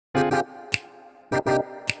Hey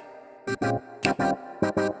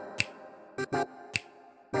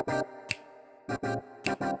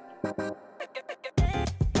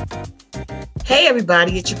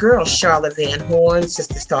everybody, it's your girl Charlotte Van Horn,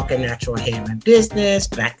 Sisters Talking Natural Hair and Business,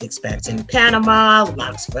 Black Expats in Panama,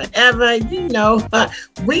 Locks Forever. You know,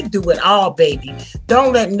 we do it all, baby.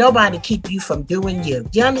 Don't let nobody keep you from doing you.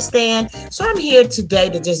 Do you understand? So I'm here today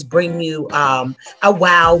to just bring you a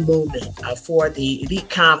wow moment for the Elite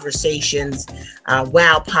Conversations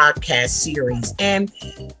Wow podcast series. And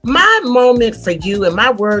my moment for you and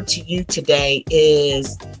my word to you today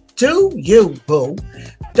is do you, boo.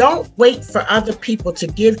 Don't wait for other people to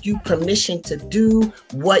give you permission to do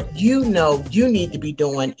what you know you need to be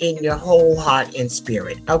doing in your whole heart and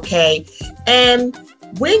spirit, okay? And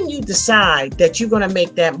when you decide that you're going to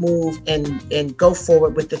make that move and go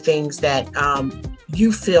forward with the things that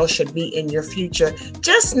you feel should be in your future,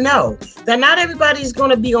 just know that not everybody is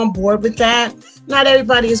going to be on board with that. Not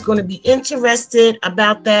everybody is going to be interested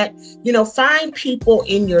about that. You know, find people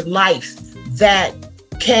in your life that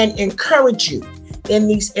can encourage you in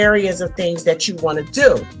these areas of things that you want to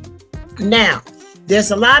do. Now,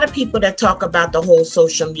 there's a lot of people that talk about the whole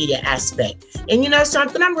social media aspect. And you know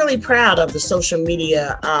something, I'm really proud of the social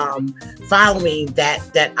media following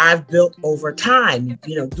that I've built over time,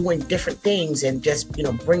 you know, doing different things and just, you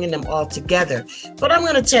know, bringing them all together. But I'm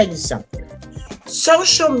going to tell you something.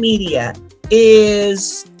 Social media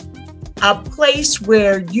is a place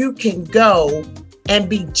where you can go and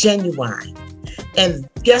be genuine. And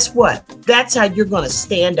guess what? That's how you're going to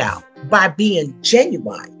stand out, by being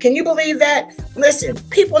genuine. Can you believe that? Listen,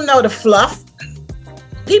 people know the fluff.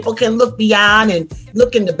 People can look beyond and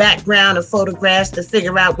look in the background of photographs to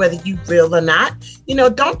figure out whether you real or not. You know,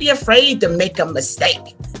 don't be afraid to make a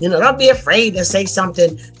mistake. You know, don't be afraid to say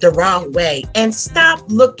something the wrong way, and stop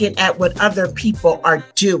looking at what other people are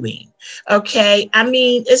doing. Okay. I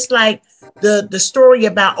mean, it's like the story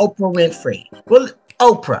about Oprah Winfrey. Well,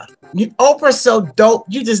 Oprah's so dope.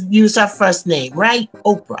 You just use her first name, right?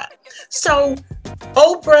 Oprah. So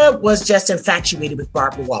Oprah was just infatuated with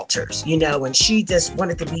Barbara Walters, you know, and she just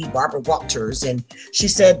wanted to be Barbara Walters. And she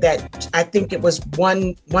said that, I think it was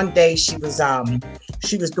one day she was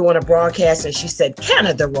doing a broadcast and she said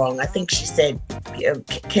Canada wrong. I think she said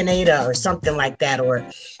Canada or something like that,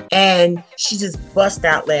 and she just bust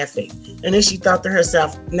out laughing. And then she thought to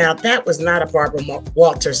herself, now that was not a Barbara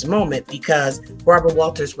Walters moment, because Barbara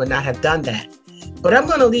Walters would not have done that. But I'm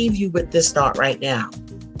going to leave you with this thought right now.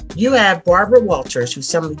 You have Barbara Walters, who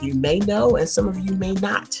some of you may know and some of you may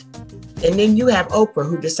not. And then you have Oprah,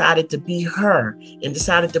 who decided to be her and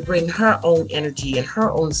decided to bring her own energy and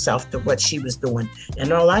her own self to what she was doing.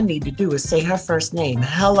 And all I need to do is say her first name.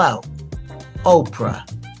 Hello, Oprah.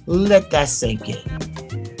 Let that sink in.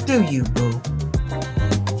 Do you, boo?